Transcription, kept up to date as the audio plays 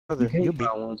brother, can't if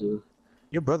I want to.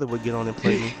 your brother would get on and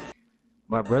play me.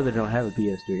 My brother don't have a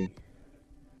PS3.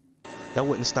 That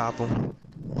wouldn't stop him.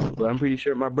 But I'm pretty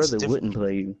sure my brother wouldn't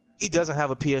play you. He doesn't have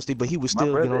a PS3, but he would My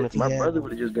still get on if he had brother one.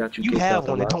 would have just got you You kicked out have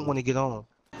the one that lobby. don't want to get on.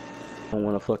 I don't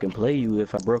want to fucking play you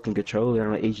if I broken controller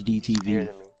on an HD TV.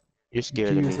 You're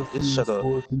scared of me. Just shut up.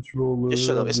 Just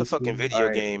shut up. It's a fucking video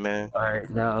game, man. Alright,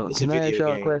 now, It's can a I ask video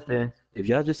y'all a game. question? If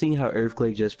y'all just seen how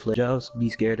Earthquake just played, y'all be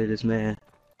scared of this man?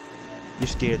 You're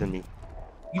scared of me.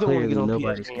 You don't want to get on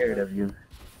nobody's PS3. scared of you.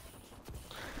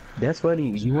 That's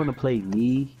funny. You want to play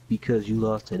me because you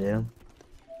lost to them?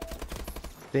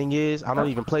 Thing is, I don't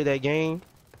even play that game,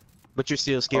 but you're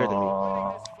still scared of me.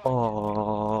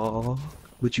 Aww.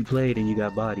 But you played and you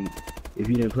got bodied. If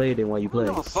you didn't play it, then why you play?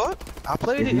 No, fuck. I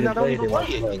played it and I don't even play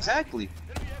it. Exactly.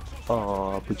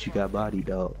 Aw, but you got bodied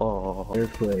though. Aw,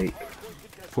 Earthquake.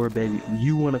 Poor baby.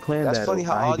 You want a clan battle. That's funny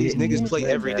how all these niggas play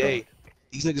every battle. day.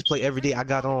 These niggas play every day. I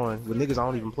got on with niggas I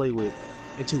don't even play with.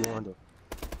 And 2 under.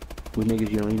 With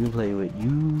niggas you don't even play with.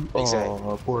 You. Exactly.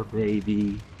 Aw, poor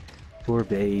baby. Poor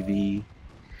baby.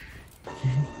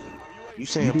 You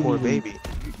saying poor baby.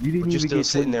 You didn't but you're even still get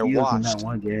sitting there watched. watched. Not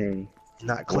one game.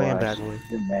 Not clan battling.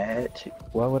 You're mad.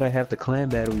 Why would I have to clan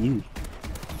battle you?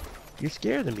 You're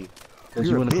scared of me. Cause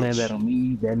you want to clan battle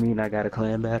me, that mean I got a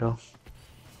clan battle?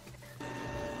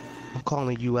 I'm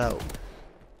calling you out.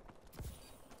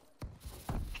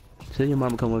 Tell your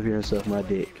mama come over here and suck my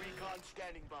dick.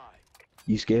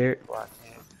 You scared?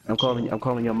 I'm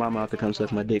calling your mama out to come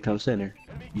suck my dick. Come center.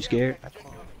 You scared?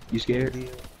 You scared?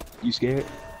 You scared?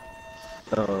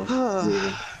 Oh,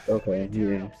 yeah. Okay,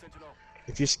 yeah.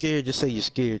 If you're scared, just say you're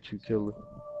scared, TRU3-KiLLa.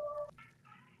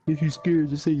 If you're scared,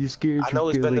 just say you're scared. I know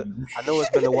it's been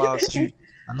a while since you.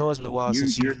 I know it's been a while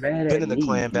since you've been in a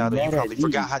clan battle. You probably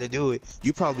forgot how to do it.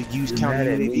 You probably used counter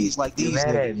UAVs like these niggas. You're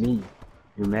mad at me.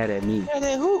 You're mad at me. Mad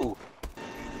at who?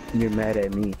 You're mad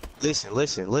at me. Listen.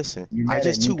 I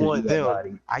just 2-1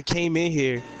 them. I came in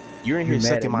here. You're in here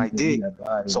sucking my dick.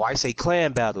 So I say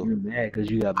clan battle. You're mad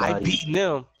because you got bodied.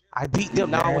 I beat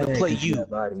them. Now I want to play you.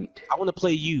 I want to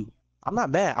play you. I'm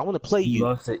not mad. I want to play you. You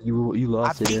lost it. You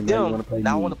lost it. I beat them.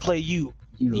 Now I want to play you.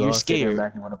 You're scared.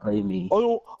 You want to play me.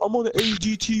 Oh, I'm on the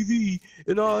HD TV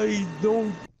and I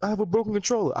have a broken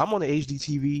controller. I'm on the HD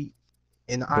TV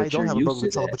and I don't have a broken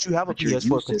controller, but you have a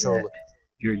PS4 controller.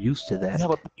 You're used to that.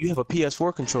 You have a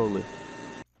PS4 controller.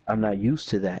 I'm not used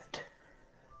to that.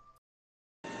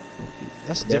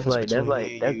 That's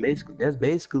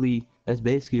basically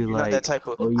you're like not that type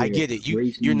of. oh, yeah, I get it.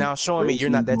 You're now showing me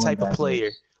you're not that type of player.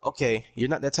 Okay, you're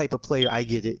not that type of player. I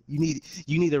get it. You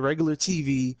need a regular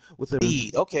TV with a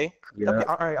feed. Okay. Yeah. Okay.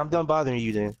 All right. I'm done bothering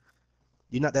you then.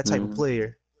 You're not that type of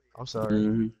player. I'm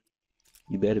sorry.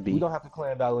 You better be. We don't have to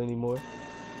clan battle anymore.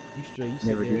 You straight. You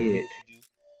Never did. You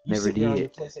Never sit there on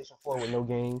did. your PlayStation 4 with no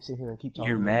games. Sit here and keep talking.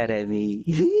 You're mad at me.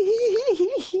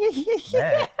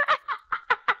 Mad.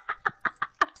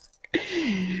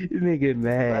 Nigga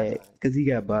mad because he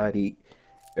got bodied.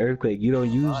 Earthquake, you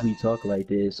don't usually talk like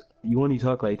this. You only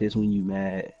talk like this when you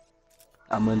mad.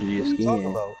 I'm under your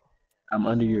skin. I'm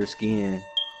under your skin.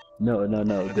 No.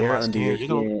 They're under your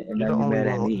skin, and now you're mad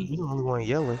at me. You're the only one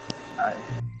yelling.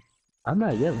 I'm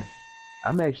not yelling.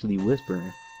 I'm actually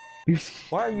whispering.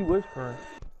 Why are you whispering?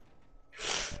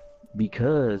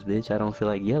 Because, bitch, I don't feel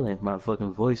like yelling. My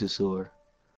fucking voice is sore.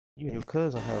 You in your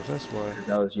cousin's house, that's why. Cause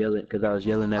I was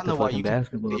yelling at the fucking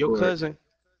basketball court.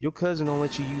 Your cousin don't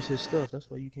let you use his stuff. That's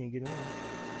why you can't get on.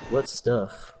 What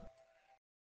stuff?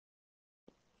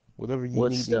 Whatever you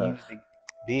need to use to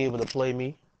be able to play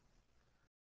me.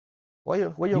 Where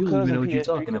your cousin know what you're PS3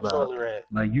 talking controller about. at?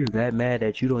 Like you're that mad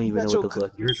that you don't even know what the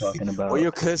fuck you're talking about. Where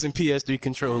your cousin PS3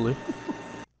 controller?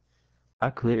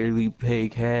 I clearly pay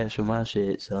cash for my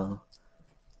shit, so.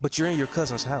 But you're in your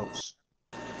cousin's house.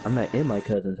 I'm not in my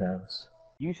cousin's house.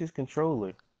 Use his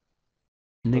controller.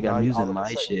 Nigga, I'm using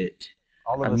my shit.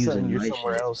 All of a sudden, you're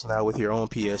somewhere else now with your own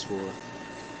PS4.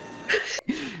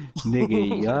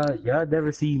 Nigga, y'all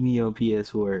never see me on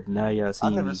PS4. Now y'all see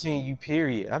me. I've never seen you,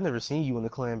 period. I've never seen you in the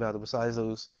clan battle besides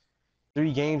those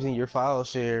 3 games in your file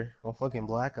share on fucking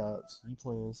Black Ops. You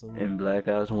playing some. In Black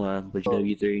Ops 1, but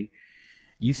W3.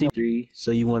 You see 3,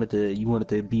 so you wanted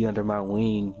to be under my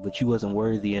wing, but you wasn't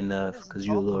worthy enough because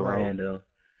you a little random.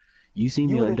 You see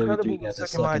me on W3 got to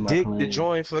suck my dick to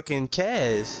join fucking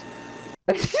Kaz.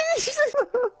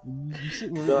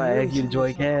 So I asked you to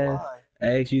join Kaz.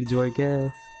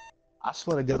 I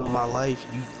swear to God on my life,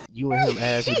 you and him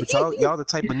asked me, but y'all the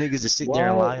type of niggas that sit there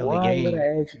and lie on the game. Why would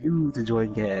I ask you to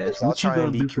join Kaz? What you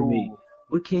gonna do for me?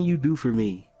 What can you do for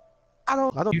me? I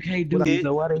don't. You can't do it.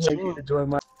 So why the hell you to join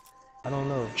my? I don't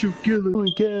know. TRU3-KiLLa, join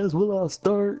Kaz. Will I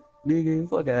start? Nigga,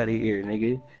 fuck out of here,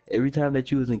 nigga. Every time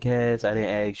that you was in cast, I didn't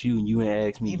ask you, and you didn't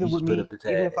ask me. Even You with just put me, up the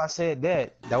even tag. if I said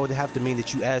that, that would have to mean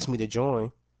that you asked me to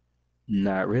join.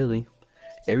 Not really.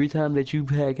 Every time that you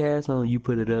had cast on, you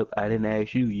put it up. I didn't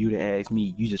ask you. You didn't ask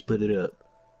me. You just put it up.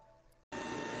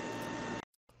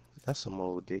 That's some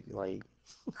old dick. Like,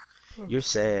 you're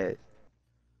sad.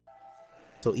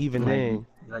 So even Like, then,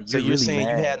 like so you're you're really saying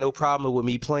you mad. had no problem with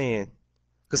me playing?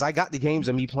 Cause I got the games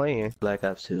of me playing. Black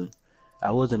Ops 2.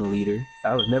 I wasn't a leader.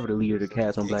 I was never the leader to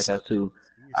cast on Dick Black Ops sucking. 2. You were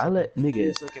I sucking. let You were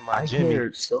nigga. sucking my I Jimmy.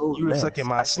 cared so You were sucking less.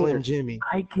 my Slim Jimmy.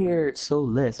 I cared so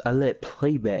less. I let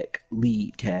playback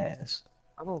lead cast.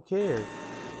 I don't care.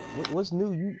 What's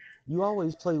new? You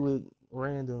always play with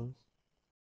randoms.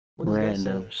 What is that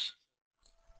saying? Randoms.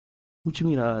 What you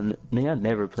mean? Nigga, I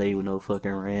never played with no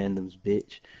fucking randoms,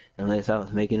 bitch. Unless I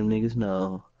was making them niggas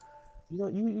know. You know,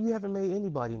 you haven't made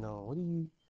anybody know. What do you?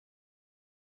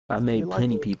 I You're made like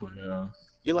plenty a people know.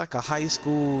 you're like a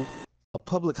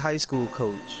public high school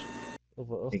coach.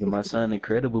 Nigga, my son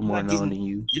Incredible You're more not known getting than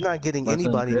you. you're not getting My son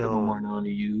anybody Incredible known. more known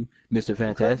than you. Mr. Incredible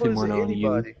Fantastic more isn't known than you.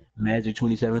 anybody. Magic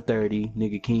 2730.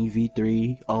 Nigga King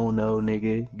V3. Oh no,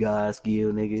 nigga. God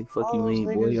skill, nigga. Fuck you All those mean,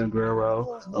 boy. niggas, Unguero.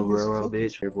 all those niggas Unguero,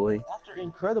 focus bitch. Here, boy. after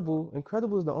Incredible.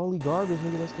 Incredible is the only garbage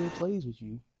nigga that still plays with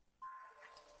you.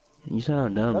 You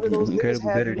sound dumb. None of those niggas Incredible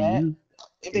have better you than at. you.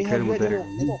 If they have you Incredible at, they better don't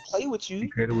than they you. don't play with you.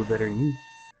 Incredible better than you.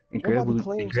 Nobody Incredible,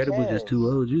 claims Incredible just too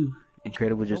Kaz. old you.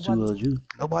 Incredible just too Nobody old you.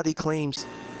 nobody claims.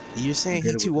 You're saying he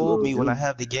Incredible too too old old me when I you.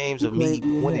 have the games Who of me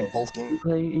claimed winning EMS? both games. Who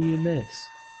claimed EMS?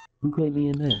 Who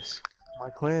claimed EMS? My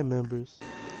clan members.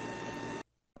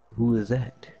 Who is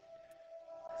that?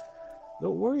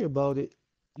 Don't worry about it.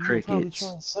 You gonna probably try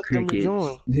Crickets. and suck them to Crickets.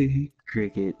 join.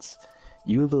 Crickets.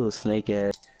 You a little snake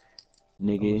ass I'm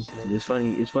a nigga.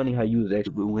 snake. It's funny how you was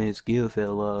actually, but when skill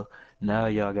fell off, now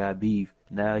y'all got beef.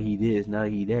 Now he this, now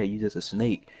he that. You just a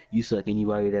snake. You suck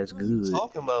anybody that's What are you good.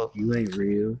 talking about? You ain't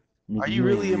real. Are Nigga, you you ain't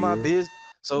really in my real. biz?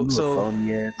 So You a so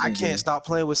phony ass I can't nigga. stop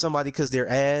playing with somebody because they're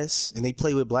ass and they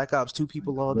play with Black Ops 2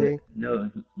 people all But day. no,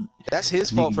 That's his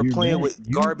fault nigga, for you're playing mad.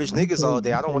 with garbage niggas all day.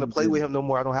 You I don't play want to with play with the him no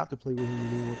more. I don't have to play with him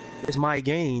anymore. It's my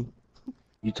game.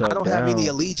 you I talk don't have any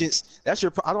down. allegiance. I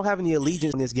don't have any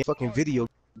allegiance in this game. Fucking video.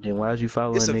 Then why is you It's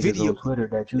following a niggas video. on Twitter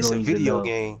that you It's a don't even video know?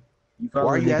 game. You Why are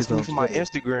following you niggas asking me on for my Twitter. Why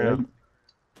Instagram?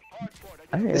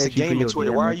 I didn't It's a ask you for game of your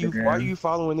Twitter. damn Why are Instagram. you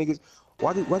following niggas?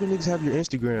 Why do niggas have your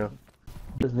Instagram?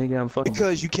 This nigga I'm fucking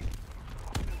Because you can't.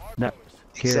 not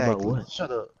care about Exactly. what?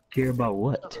 Shut up. Care about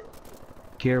what?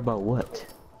 Care about what?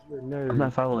 You're a I'm nerd.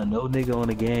 not following no nigga on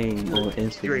the game on You're a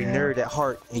Instagram. nerd at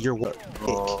heart, and you're what?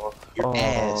 Oh, You're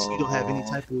ass. You don't have any oh,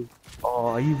 type of oh,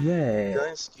 are you mad?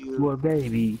 gun skill. Poor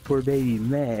baby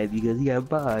mad because he got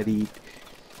bodied.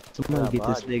 Somebody Got get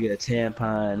this body. nigga a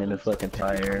tampon and a fucking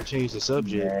Trying to tire. change the He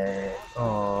subject. mad.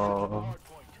 Oh,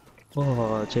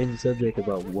 oh, change the subject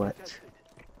about what?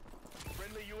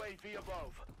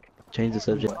 Change the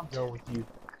subject. I'm done with you.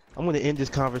 I'm gonna end this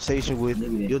conversation with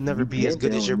Nigga, you'll never you be as been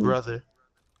good as your telling me brother.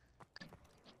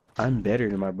 I'm better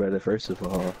than my brother, first of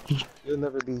all. You'll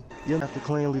never be. You'll have to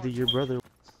clan leader your brother.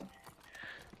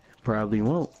 Probably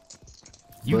won't.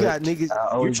 You got But niggas. I'll You're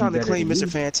always be trying to better claim than Mr. you.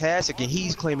 Fantastic, and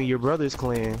he's claiming your brother's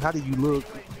clan. How do you look?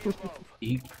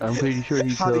 I'm pretty sure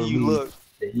he How do told you me look?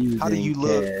 that he was How do in you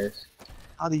look? Cass.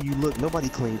 How do you look? Nobody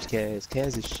claims Kaz.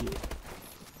 Kaz is shit.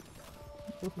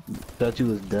 Thought you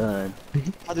was done.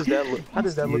 How does that look? How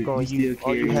does that look on you?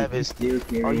 All you have is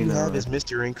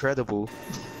Mr. Incredible.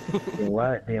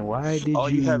 Then why did All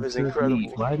you have you is suck me?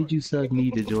 incredible. Why did you suck me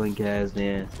to join Cass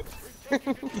then?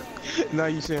 Now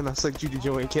you saying I sucked you to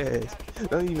join Kaz.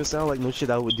 That don't even sound like no shit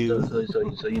I would do.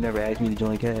 So you never asked me to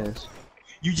join Cass?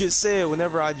 You just said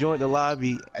whenever I joined the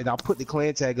lobby and I put the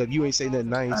clan tag up, you ain't say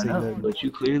nothing. I ain't I say know, nothing. but you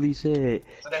clearly said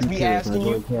So that's me TRU-KiLLa gonna asking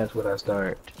you. join Cass when I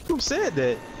start. Who said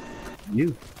that?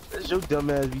 You. That's your dumb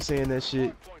ass be saying that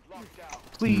shit.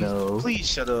 Please, No. please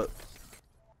shut up.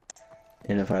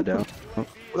 And if I don't,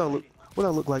 What I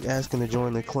look like asking to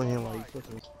join the clan? Like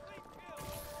fucking.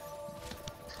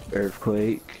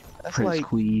 Earthquake, That's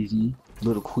PrinceQueezy,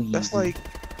 Little Queezy.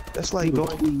 That's like Little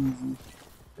going. Queezy.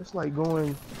 It's like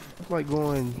going.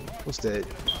 What's that?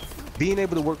 Being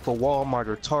able to work for Walmart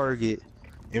or Target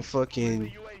and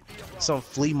fucking some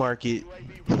flea market,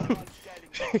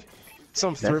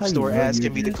 some That's thrift how you store know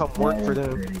asking me you're to just come work for mad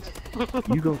them. because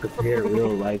you gonna compare real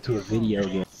life to a video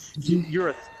game.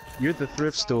 You're the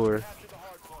thrift store.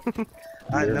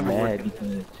 I You're never worked.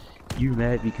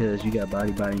 mad because you got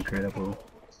body by Incredible.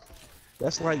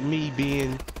 That's like me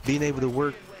being able to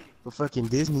work for fucking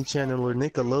Disney Channel or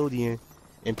Nickelodeon,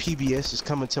 and PBS is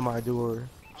coming to my door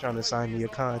trying to sign me a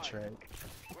contract.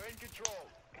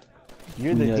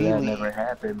 You're in the D that League. never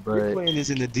happened, but Your clan is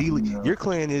in the D League. Your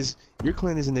clan is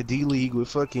in the D League with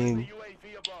fucking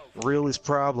realest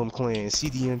problem clan,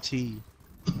 CDMT.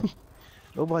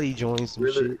 Nobody joins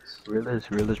some shit.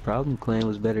 realest problem clan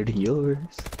was better than yours.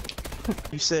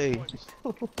 You say.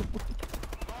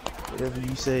 Whatever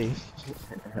you say.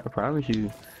 I promise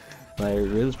you. Like,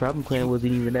 realest problem clan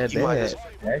wasn't even that bad.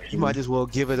 You might as well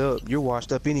give it up. You're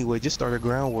washed up anyway. Just start a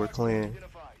ground war clan.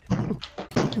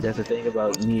 That's the thing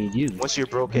about me and you. Once your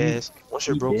broke ass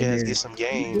get some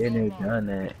game. You been there, done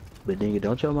that. But nigga,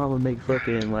 don't your mama make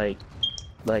fucking like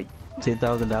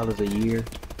 $10,000 a year?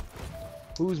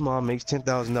 Whose mom makes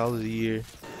 $10,000 a year?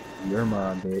 Your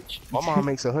mom, bitch. My mom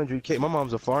makes 100K. My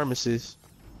mom's a pharmacist.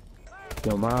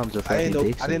 Your mom's a I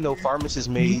fucking didn't know pharmacists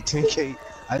made 10K.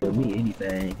 I don't mean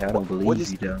anything. I don't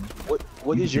believe you, though.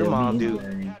 What does your mom do?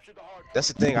 That's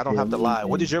the thing. I don't have to lie.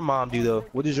 What does your mom do though?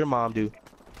 What does your mom do?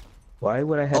 Why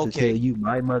would I have to tell you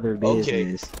my mother's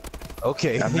business?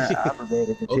 Okay. I'm not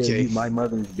obligated to tell you my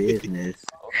mother's business.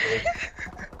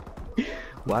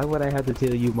 Why would I have to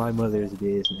tell you my mother's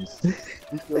business?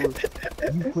 You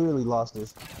clearly lost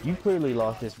this. You clearly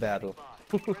lost this battle.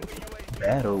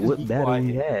 Battle? What battle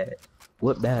we had?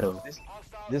 What battle?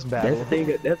 This battle.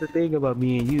 That's the thing about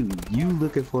me and you. You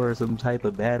looking for some type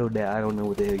of battle that I don't know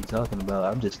what the hell you're talking about.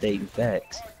 I'm just stating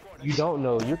facts. You don't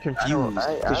know. You're confused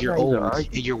because you're old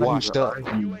and you're washed up.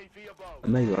 I'm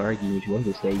not even arguing with you. I'm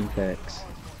just stating facts.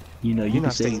 You know, you're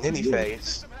not stating any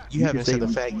facts. You haven't said a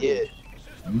fact yet.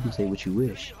 You can say what you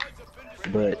wish,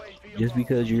 but just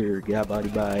because you're got body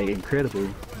by Incredible,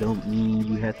 don't mean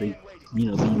you have to, be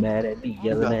mad at me,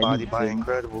 yelling at me. Body by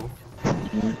Incredible.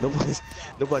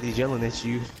 Nobody's yelling at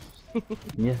you.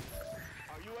 Yeah.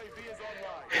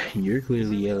 You're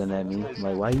clearly yelling at me.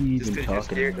 Like, why are you even talking? You're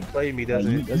scared to play me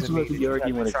doesn't mean you're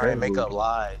arguing with trying to make up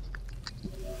lies.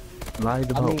 Lies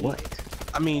about what?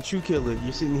 I mean, TRU3-KiLLa,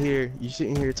 you're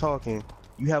sitting here talking.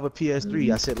 You have a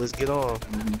PS3. I said, let's get on.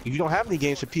 You don't have any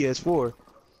games for PS4.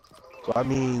 So I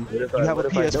mean, you have a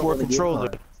PS4 controller.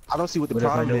 I don't see what the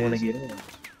problem is.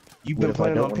 You've been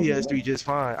playing on PS3 just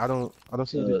fine. I don't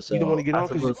see. You don't want to get on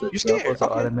because you're scared. I'm supposed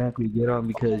to automatically get on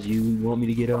because you want me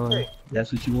to get on. Okay.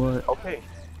 That's what you want. Okay.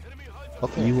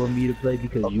 You want me to play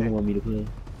because you want me to play.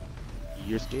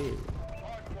 You're scared.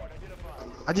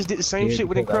 I just did the same shit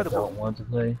with Incredible. I don't want to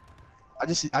play. I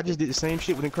just did the same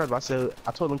shit with Incredible.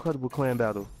 I told Incredible clan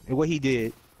battle, and what he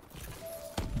did,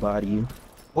 body you.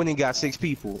 Went and got 6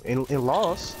 people and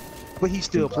lost, but he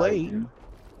still played.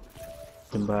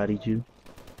 Embodied you.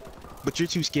 But you're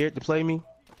too scared to play me.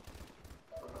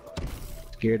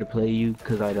 Scared to play you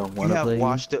because I don't want to play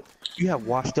you have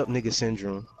washed up nigga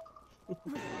syndrome.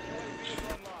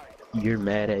 You're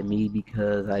mad at me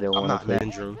because I don't want to play.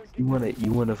 Syndrome.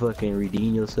 You wanna fucking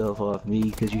redeem yourself off me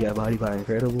because you got body by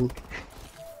Incredible?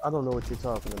 I don't know what you're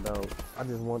talking about. I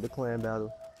just want the clan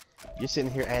battle. You're sitting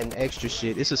here adding extra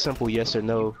shit. It's a simple yes or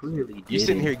no. You're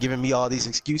sitting here giving me all these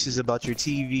excuses about your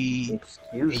TV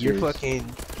and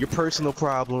your personal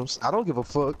problems. I don't give a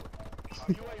fuck.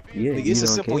 Yeah, it's a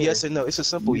simple yes or no. It's a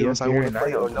simple yes. I want to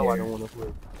play or no. I don't want to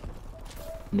play.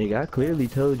 Nigga, I clearly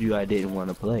told you I didn't want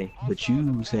to play, but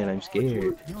you saying I'm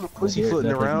scared. You were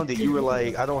pussyfooting around it. You were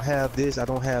like, I don't have this, I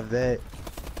don't have that.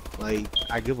 Like,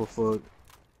 I give a fuck.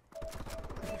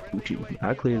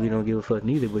 I clearly don't give a fuck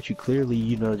neither, but you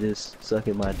clearly, just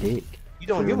sucking my dick. You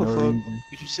don't give a fuck,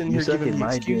 but you sitting here giving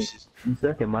me excuses. You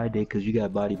sucking my dick because you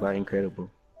got body by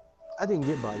Incredible. I didn't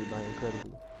get body by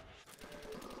Incredible.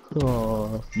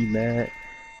 Oh, you mad?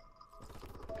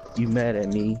 You mad at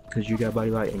me because you got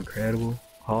body by Incredible?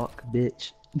 Hawk,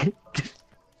 bitch.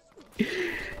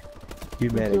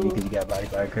 You're mad at me because you got body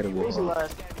by Incredible. It's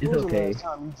okay.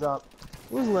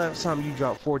 When was the last time you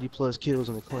dropped 40+ kills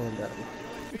in a clan battle?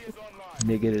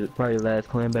 Nigga, it's probably the last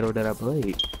clan battle that I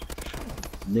played.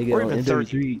 Nigga, or even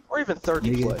 30, or even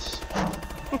 30+.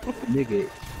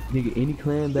 nigga, any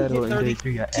clan battle in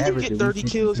 33, I average. Did you get 30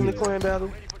 kills in the clan battle?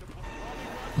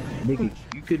 Nigga,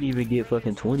 you couldn't even get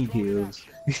fucking 20 kills.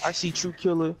 I see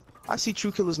TRU3-KiLLa. I see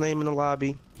TRU3-KiLLa's name in the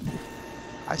lobby.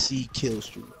 I see kill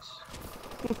streaks.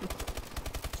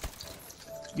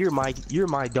 You're my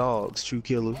dogs,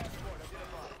 TRU3-KiLLa.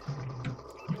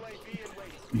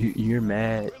 You're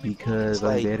mad because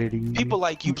I'm better than you? People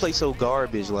like you play so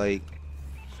garbage, like.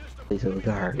 Play so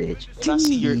garbage.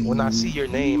 When I see your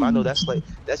name, I know that's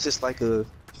just like a.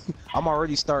 I'm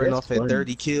already starting off at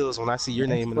 30 kills when I see your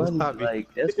name in the lobby.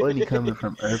 Like, that's funny coming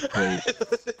from Earthquake.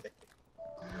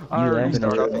 I already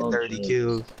start off at 30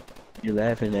 kills. You're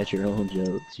laughing at your own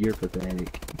jokes. You're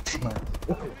pathetic.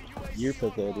 You're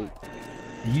pathetic.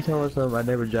 You told me something, I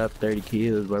never dropped 30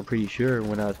 kills, but I'm pretty sure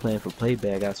when I was playing for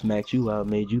playback, I smacked you out,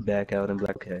 made you back out, and be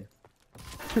like, okay.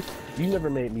 You never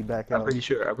made me back I'm out. pretty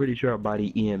sure I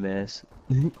body EMS.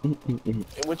 And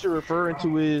what you're referring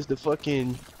to is the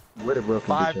fucking What a broken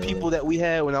 5 controller. people that we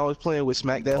had when I was playing with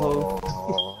Smack That Hoe.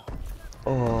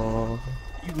 Oh.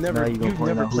 You've never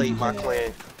played my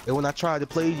clan. And when I tried to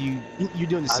play you, you're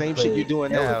doing the same shit you're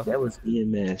doing now. That was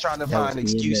EMS. Trying to find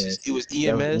excuses. It was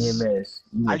EMS. That was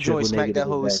EMS. I joined Smack That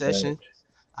Hoe session.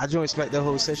 I joined Smack That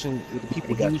Hoe session with the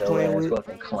people he was playing with.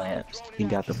 Fucking clamps. He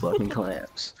got the fucking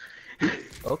clamps.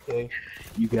 Okay.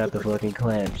 You got the fucking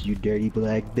clamps, you dirty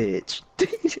black bitch.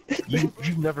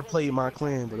 You've never played my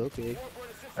clan, but okay.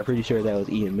 I'm pretty sure that was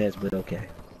EMS, but okay.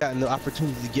 Got no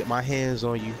opportunity to get my hands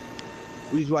on you.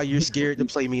 Which is why you're scared to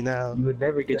play me now. You would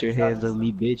never get your hands on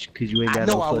me, bitch, cause you ain't got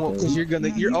no I won't, cause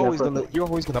you're always gonna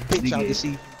bitch out to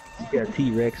see. You got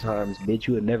T-Rex arms, bitch.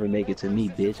 You would never make it to me,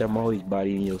 bitch. I'm always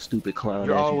bodying your stupid clown.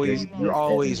 You're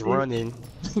always running.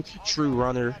 True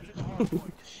runner.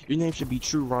 Your name should be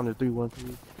True Runner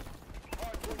 313.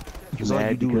 You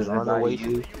mad because I bodied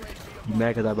you? You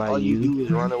mad because I bodied you? All you do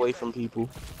is run away from people.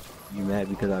 You mad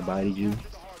because I bodied you?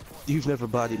 You've never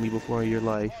bodied me before in your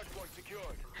life.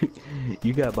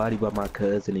 You got bodied by my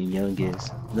cousin and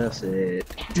youngest. Enough said.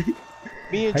 Didn't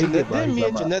me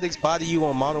and Genetics body you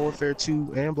on Modern Warfare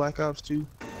 2 and Black Ops 2?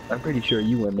 I'm pretty sure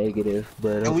you were negative,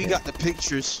 but okay. And we got the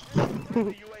pictures.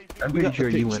 I'm pretty sure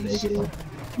you were negative.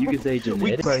 You can say genetics.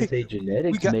 We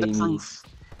got the proof.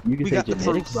 You can say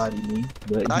genetics body me,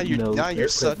 but now you're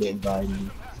sucking. Body me.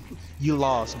 You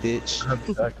lost, bitch.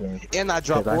 I'm sucking. And I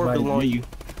dropped orbital on you.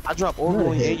 I dropped orbital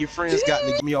on you, and your friends got to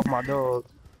get me off my dog.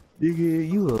 Nigga,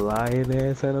 you a lying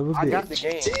ass son of a bitch. I got the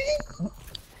game.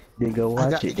 Then go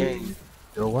watch it, then.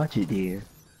 Go watch it, then.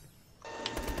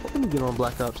 Let me get on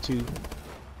Black Ops 2.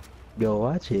 Go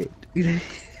watch it. You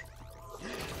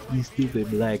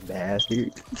stupid black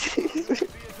bastard.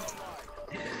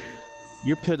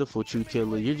 You're pitiful,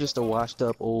 TRU3-KiLLa. You're just a washed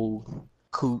up old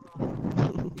coot.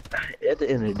 At the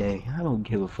end of the day, I don't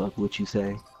give a fuck what you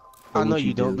say. I know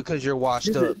you don't because you're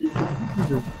washed up.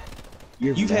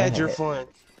 You've had your fun.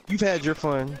 You've had your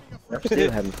fun. I'm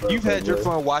still having fun. You've had your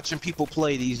fun watching people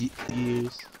play these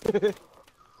years.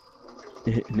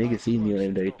 Niggas see me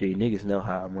on MW3. Niggas know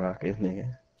how I'm rocking,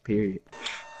 nigga. Period.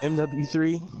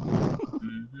 MW3?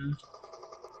 Mm-hmm.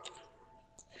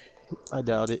 I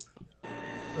doubt it.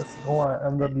 Let's go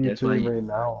on MW3 right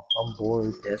now. I'm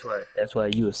bored. That's why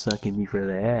you was sucking me for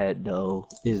the ad, though.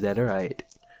 Is that right?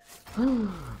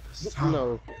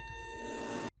 No.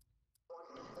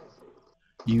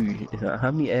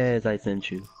 How many ads I sent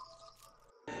you?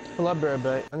 Well, I'll be right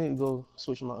back. I need to go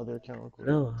switch my other account.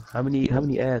 No. How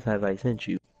many ads have I sent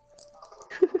you?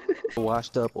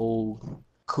 Washed up old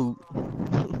coot.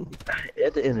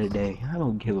 At the end of the day, I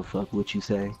don't give a fuck what you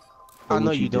say. I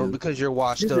know you don't because you're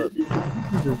washed up.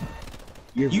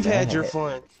 You've had your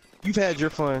fun. You've had your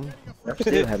fun. I'm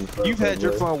still having fun. You've had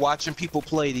your fun watching people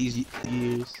play these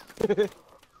years.